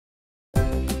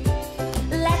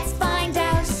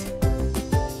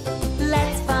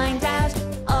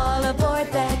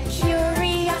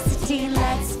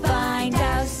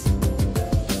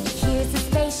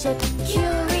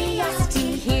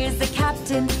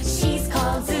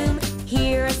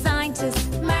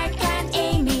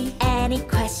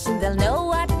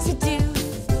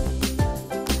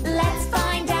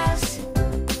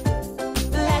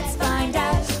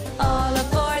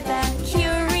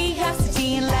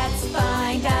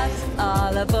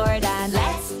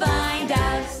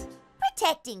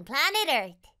Protecting planet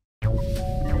Earth.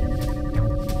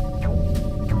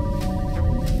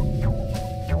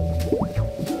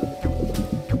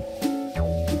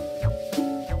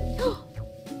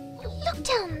 Look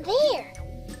down there.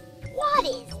 What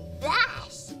is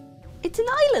that? It's an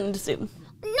island, Zoom.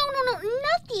 No,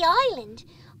 not the island.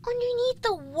 Underneath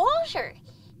the water.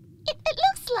 It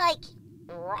looks like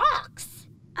rocks.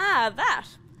 Ah,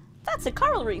 that's a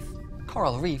coral reef.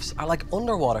 Coral reefs are like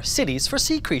underwater cities for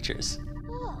sea creatures.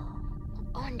 Oh,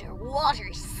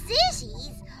 underwater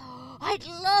cities? I'd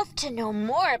love to know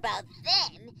more about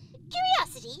them.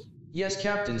 Curiosity? Yes,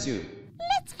 Captain Zoom.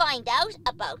 Let's find out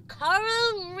about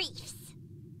coral reefs.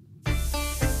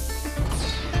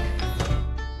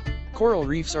 Coral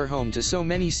reefs are home to so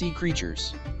many sea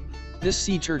creatures. This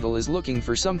sea turtle is looking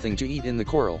for something to eat in the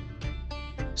coral.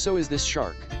 So is this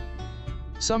shark.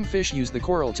 Some fish use the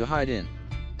coral to hide in.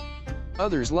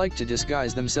 Others like to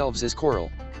disguise themselves as coral.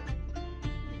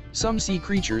 Some sea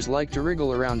creatures like to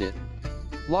wriggle around it.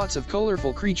 Lots of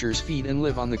colorful creatures feed and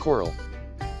live on the coral.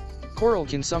 Coral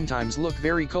can sometimes look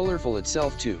very colorful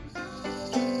itself too.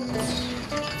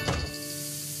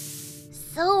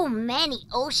 So many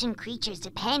ocean creatures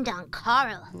depend on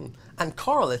coral. And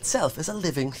coral itself is a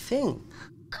living thing.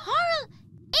 Coral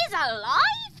is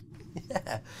alive?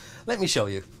 Yeah, let me show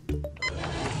you.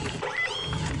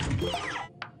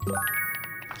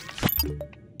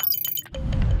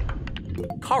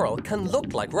 Coral can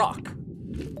look like rock,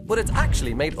 but it's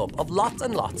actually made up of lots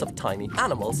and lots of tiny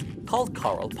animals called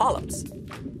coral polyps.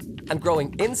 And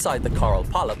growing inside the coral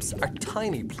polyps are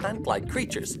tiny plant-like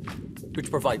creatures, which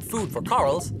provide food for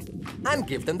corals and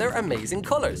give them their amazing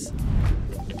colours.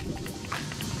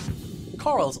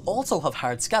 Corals also have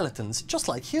hard skeletons, just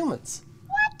like humans.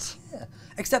 What? Yeah,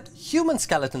 except human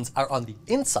skeletons are on the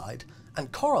inside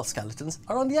and coral skeletons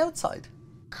are on the outside.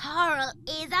 Coral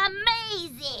is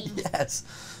amazing! Yes,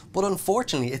 but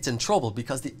unfortunately it's in trouble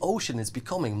because the ocean is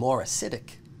becoming more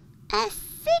acidic.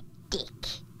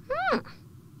 Acidic?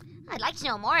 I'd like to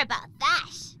know more about that.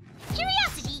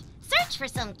 Curiosity, search for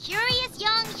some curious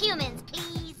young humans,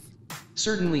 please.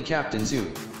 Certainly, Captain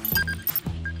Zoom.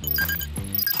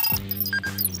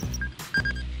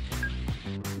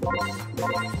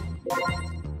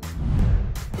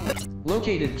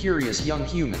 Located curious young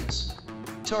humans.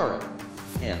 Tara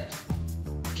and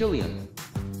Killian.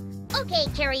 Okay,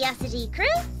 Curiosity crew,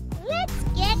 let's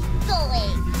get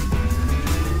going.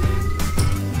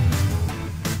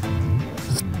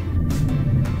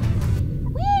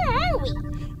 Where are we?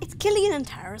 It's Killian and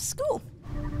Tara's school.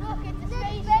 Look, it's a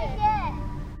spaceship.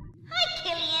 Hi,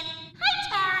 Killian. Hi,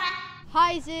 Tara.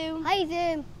 Hi, Zoom. Hi,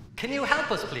 Zoom. Can you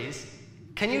help us, please?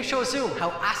 Can you show Zoom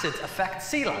how acids affect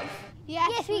sea life?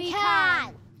 Yes, we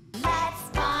can. Let's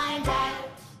find out.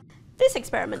 This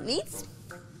experiment needs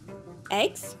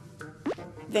eggs,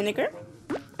 vinegar,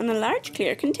 and a large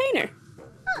clear container.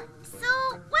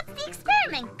 So, what's the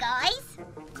experiment, guys?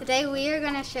 Today we are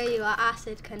going to show you what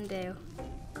acid can do.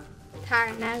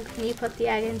 Tara, now can you put the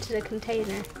egg into the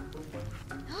container?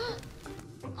 Oh,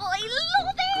 I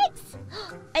love eggs!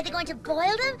 Are they going to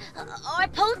boil them, or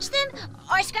poach them,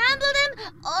 or scramble them,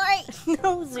 or...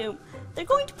 No, Zoom. They're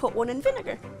going to put one in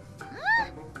vinegar. Huh?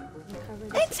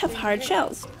 Eggs have hard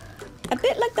shells, a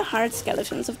bit like the hard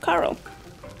skeletons of coral.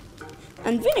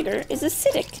 And vinegar is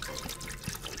acidic.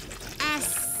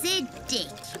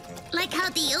 Acidic. Like how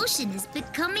the ocean is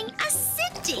becoming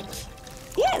acidic.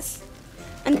 Yes.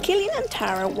 And Killian and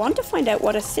Tara want to find out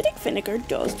what acidic vinegar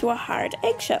does to a hard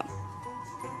eggshell.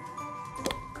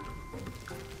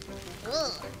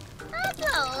 Ugh, that's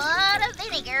a lot of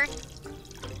vinegar.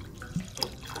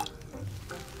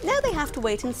 Now they have to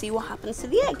wait and see what happens to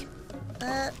the egg.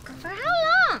 For how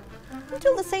long?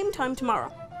 Until the same time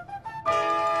tomorrow.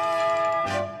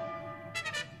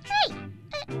 Hey,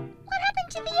 what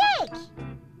happened to the egg?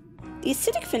 The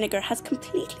acidic vinegar has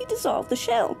completely dissolved the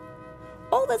shell.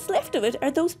 All that's left of it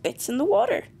are those bits in the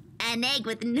water. An egg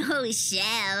with no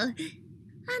shell.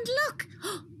 And look,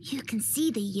 you can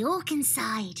see the yolk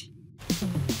inside.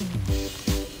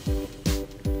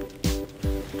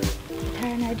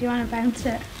 Tara, now do you want to bounce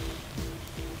it?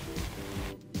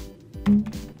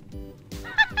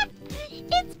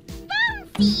 It's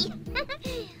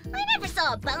bouncy! I never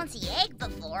saw a bouncy egg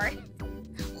before.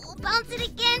 Oh, bounce it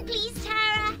again, please,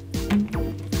 Tara.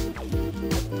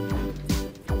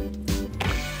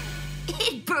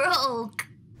 It broke.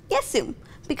 Yes, Zoom,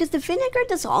 because the vinegar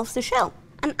dissolves the shell.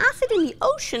 And acid in the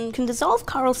ocean can dissolve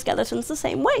coral skeletons the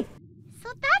same way.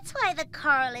 So that's why the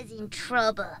coral is in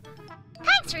trouble.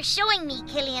 Thanks for showing me,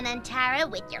 Killian and Tara,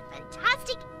 with your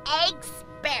fantastic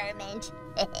experiment.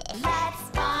 Let's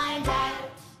find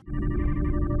out.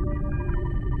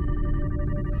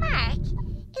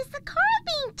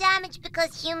 damaged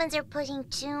because humans are putting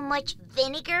too much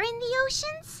vinegar in the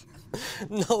oceans?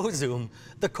 No, Zoom.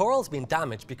 The coral's been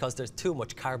damaged because there's too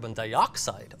much carbon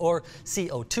dioxide, or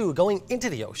CO2, going into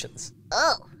the oceans.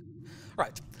 Oh.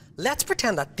 Right. Let's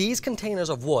pretend that these containers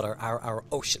of water are our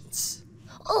oceans.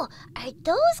 Oh, are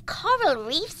those coral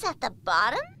reefs at the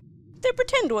bottom? They're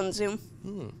pretend ones, Zoom.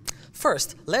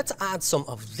 First, let's add some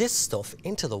of this stuff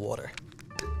into the water.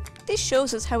 This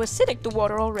shows us how acidic the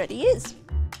water already is.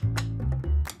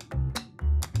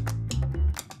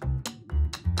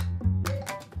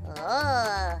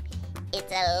 Oh,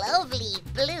 it's a lovely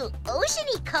blue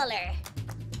oceany color.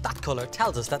 That colour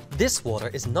tells us that this water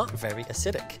is not very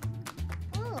acidic.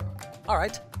 Oh. All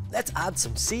right, let's add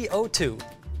some CO2.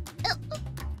 Where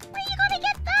are you gonna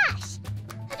get that?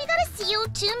 Have you got a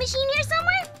CO2 machine here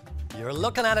somewhere? You're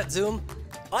looking at it, Zoom.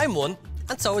 I'm one,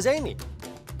 and so is Amy.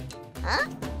 Huh?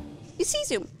 You see,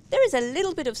 Zoom, there is a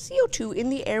little bit of CO2 in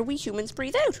the air we humans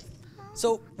breathe out.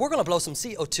 So we're going to blow some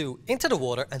CO2 into the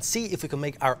water and see if we can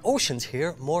make our oceans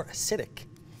here more acidic.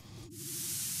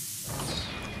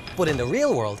 But in the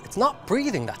real world, it's not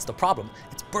breathing that's the problem.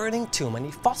 It's burning too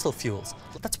many fossil fuels.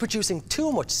 That's producing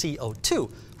too much CO2,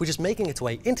 which is making its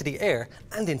way into the air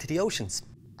and into the oceans.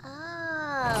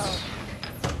 Oh.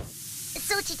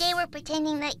 So today we're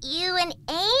pretending that you and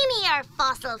Amy are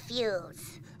fossil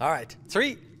fuels. All right,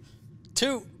 3,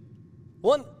 2,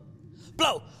 1,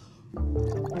 blow!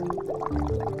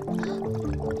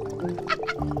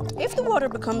 If the water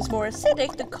becomes more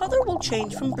acidic, the colour will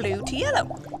change from blue to yellow.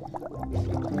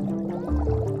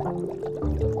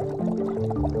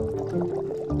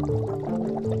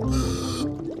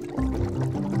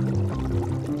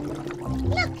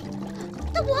 Look,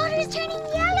 the water is turning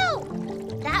yellow.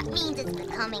 That means it's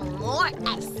becoming more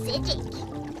acidic.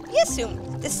 Yes,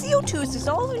 Zoom, the CO2 is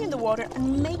dissolving in the water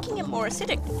and making it more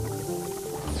acidic.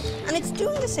 And it's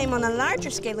doing the same on a larger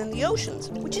scale in the oceans,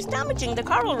 which is damaging the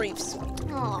coral reefs.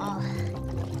 Oh,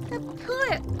 the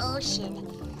poor ocean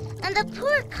and the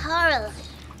poor coral.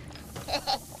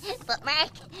 But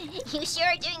Mark, you sure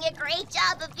are doing a great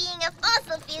job of being a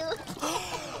fossil fuel.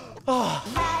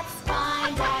 Let's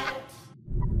find out.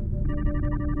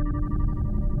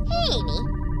 Hey, Amy,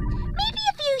 maybe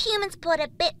if you humans put a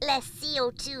bit less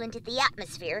CO2 into the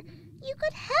atmosphere, you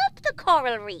could help the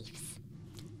coral reefs.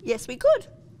 Yes, we could.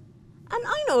 And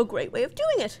I know a great way of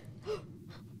doing it.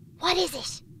 What is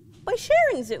it? By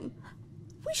sharing, Zoom.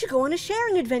 We should go on a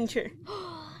sharing adventure.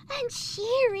 And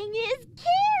sharing is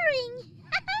caring.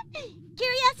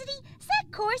 Curiosity, set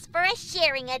course for a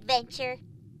sharing adventure.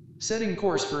 Setting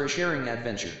course for a sharing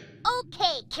adventure.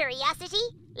 Okay,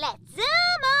 Curiosity, let's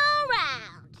zoom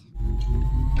around.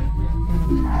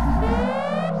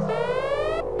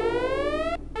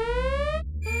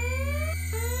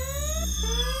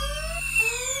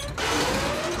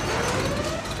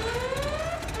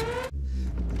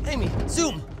 Amy,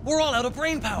 Zoom, we're all out of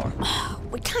brain power.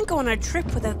 We can't go on our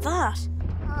trip without that.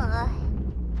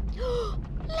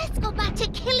 Let's go back to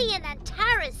Killian and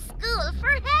Tara's school for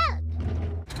help.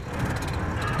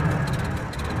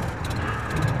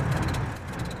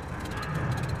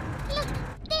 Look,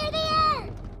 there they are.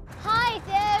 Hi,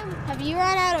 Zoom. Have you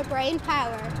run out of brain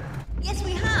power? Yes,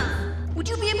 we have. Would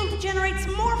you be able to generate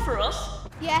some more for us?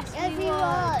 Yes, we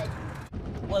would.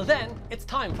 Well then, it's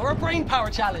time for a brain power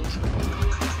challenge.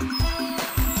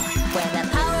 When the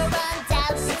power runs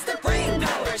out, it's the brain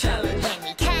power challenge. When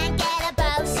we can't get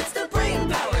about, it's the brain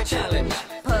power challenge.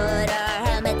 Put our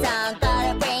helmets on, got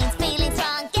our brains feeling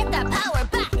strong. Get the power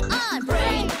back on.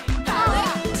 Brain power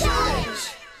challenge.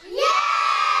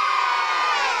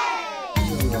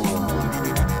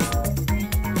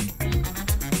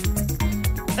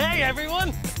 Hey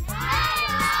everyone!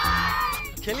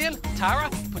 Killian, Tara,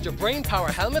 put your brain power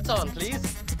helmets on,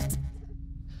 please.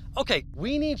 Okay,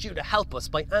 we need you to help us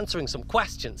by answering some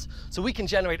questions so we can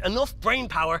generate enough brain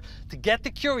power to get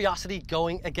the curiosity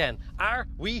going again. Are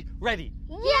we ready?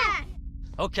 Yeah.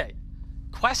 Okay,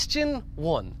 question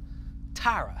 1.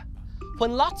 Tara,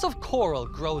 when lots of coral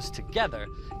grows together,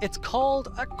 it's called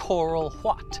a coral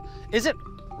what? Is it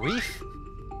reef,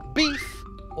 beef,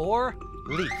 or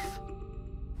leaf?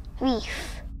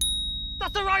 Reef.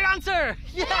 That's the right answer!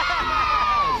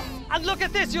 Yes! And look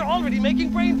at this, you're already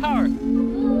making brain power.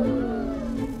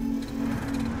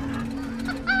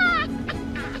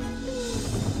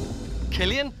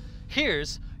 Killian,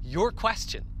 here's your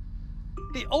question.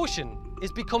 The ocean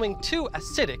is becoming too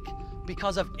acidic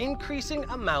because of increasing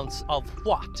amounts of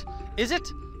what? Is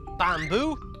it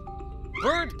bamboo,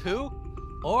 bird poo,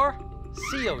 or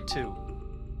CO2?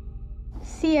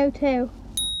 CO2.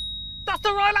 That's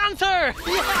the right answer!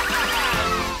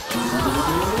 Yeah!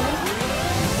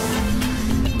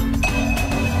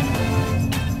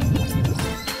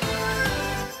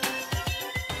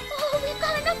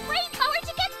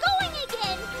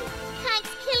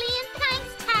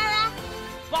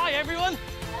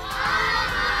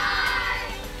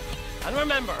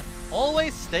 remember,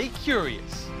 always stay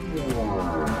curious.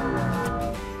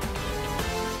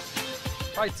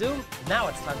 Right, Zoom, now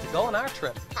it's time to go on our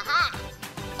trip. Haha!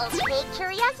 Okay,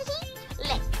 curiosity,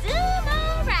 let's zoom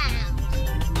around.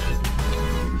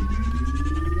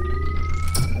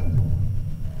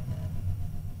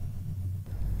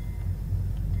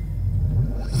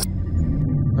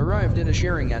 Arrived at a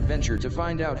sharing adventure to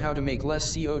find out how to make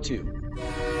less CO2.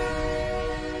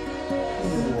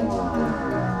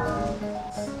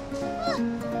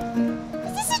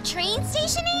 Is this a train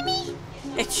station, Amy?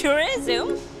 It sure is,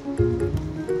 Zoom.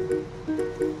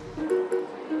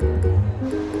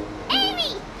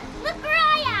 Amy, look where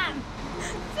I am.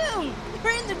 Zoom,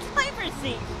 we're in the driver's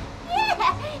seat.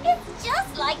 Yeah, it's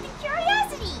just like the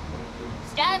curiosity.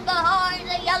 Stand behind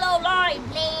the yellow line,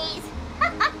 please.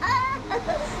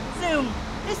 Zoom,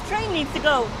 this train needs to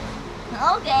go.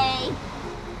 Okay.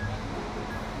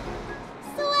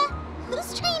 So,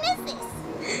 whose train is this?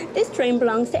 This train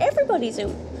belongs to everybody,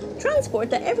 Zoom. Transport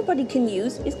that everybody can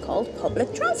use is called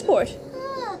public transport.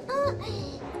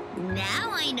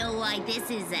 Now I know why this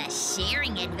is a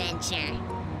sharing adventure.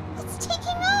 It's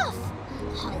taking off.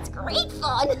 Oh, it's great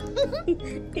fun.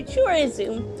 It sure is,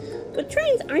 Zoom. But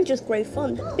trains aren't just great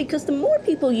fun, because the more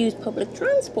people use public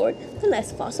transport, the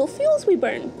less fossil fuels we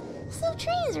burn. So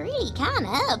trains really can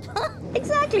help.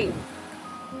 Exactly.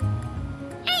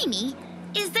 Amy,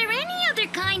 is there any other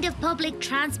kind of public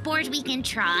transport we can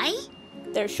try?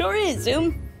 There sure is,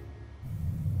 Zoom.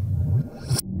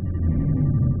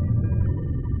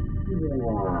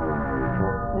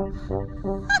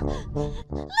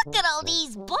 Look at all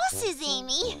these buses,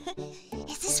 Amy.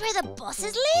 Is this where the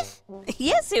buses live?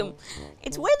 Yes, Zoom.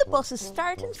 It's where the buses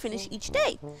start and finish each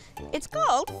day. It's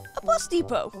called a bus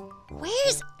depot.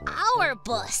 Where's our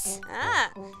bus?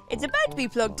 Ah, it's about to be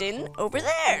plugged in over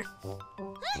there.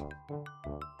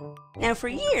 Now, for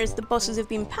years, the buses have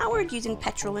been powered using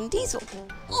petrol and diesel.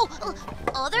 Oh,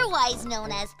 otherwise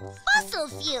known as fossil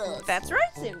fuels. That's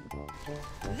right, Zoom.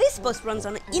 This bus runs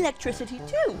on electricity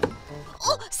too.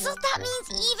 Oh, so that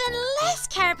means even less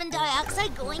carbon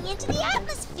dioxide going into the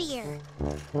atmosphere.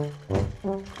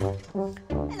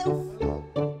 Hello.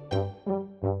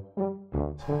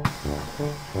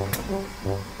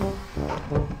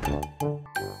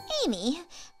 Amy,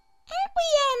 aren't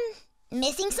we,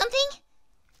 missing something?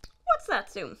 What's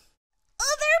that, Zoom?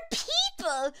 Other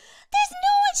people! There's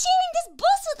no one sharing this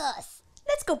bus with us!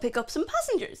 Let's go pick up some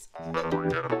passengers.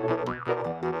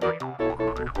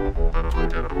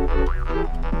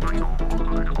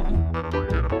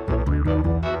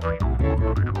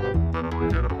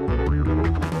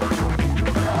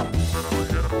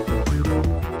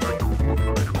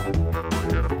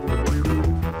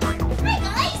 Hi,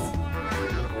 guys!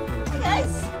 Hey,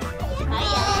 guys.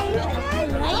 Hiya!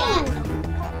 Hiya!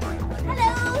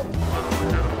 Hello!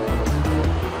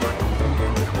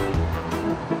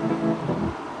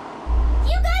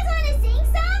 You guys want to sing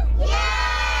some?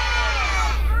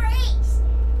 Yeah! Great!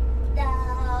 The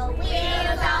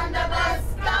wheels on the bus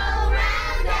go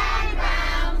round and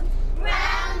round,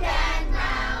 round and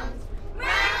round,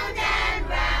 round and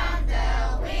round. The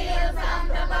wheels on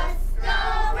the bus go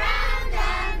round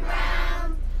and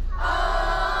round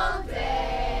all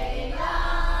day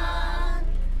long.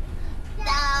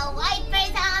 The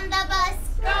wipers on the bus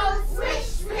go swish,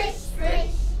 swish,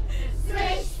 swish,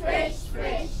 swish, swish,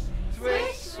 swish,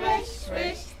 swish, swish,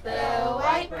 swish. The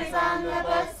wipers on the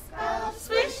bus go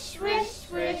swish, swish,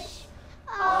 swish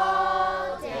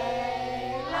all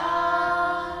day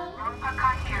long.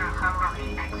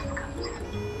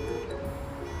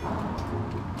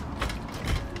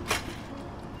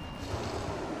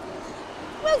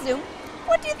 Well, Zoom,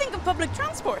 what do you think of public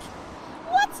transport?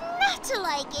 What's not to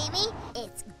like, Amy?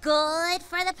 It's good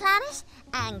for the planet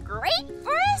and great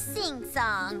for a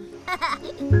sing-song.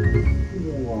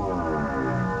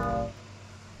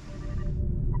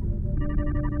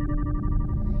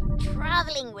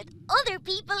 Traveling with other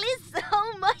people is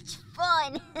so much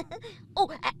fun.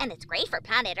 Oh, and it's great for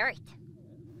planet Earth.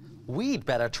 We'd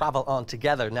better travel on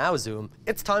together now, Zoom.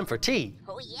 It's time for tea.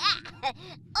 Oh, yeah.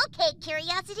 Okay,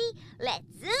 Curiosity, let's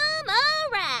zoom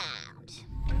around.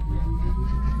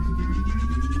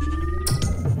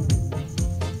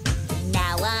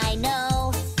 Now I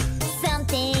know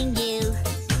something new.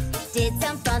 Did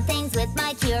some fun things with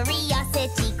my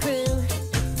Curiosity crew.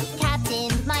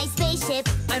 Captained my spaceship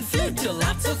and flew to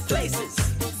lots of places.